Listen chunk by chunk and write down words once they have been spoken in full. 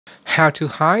how to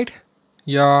hide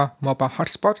your mobile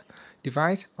hotspot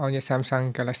device on your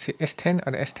Samsung Galaxy S10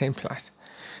 or the S10 Plus.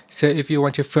 So if you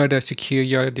want to further secure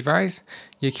your device,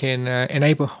 you can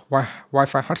enable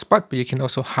Wi-Fi hotspot, but you can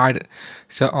also hide it.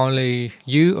 So only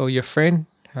you or your friend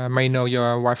may know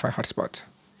your Wi-Fi hotspot.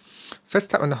 First,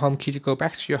 tap on the home key to go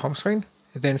back to your home screen.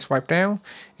 Then swipe down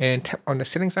and tap on the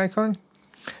settings icon.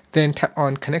 Then tap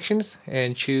on connections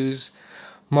and choose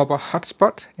mobile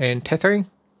hotspot and tethering.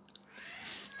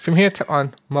 From here, tap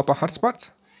on mobile hotspot.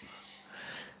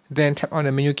 Then tap on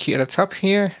the menu key at the top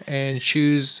here and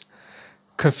choose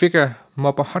configure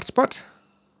mobile hotspot.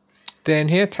 Then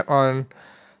here, tap on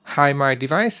hide my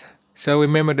device. So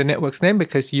remember the network's name,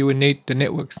 because you will need the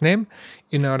network's name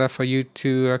in order for you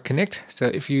to connect. So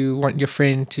if you want your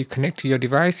friend to connect to your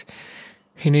device,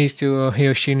 he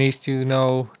or she needs to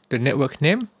know the network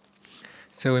name.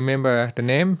 So remember the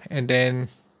name, and then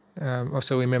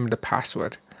also remember the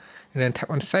password. And then tap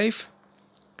on save.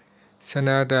 So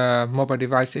now the mobile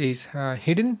device is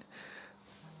hidden.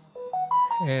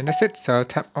 And that's it. So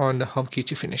tap on the home key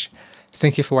to finish.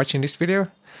 Thank you for watching this video.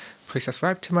 Please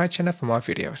subscribe to my channel for more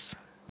videos.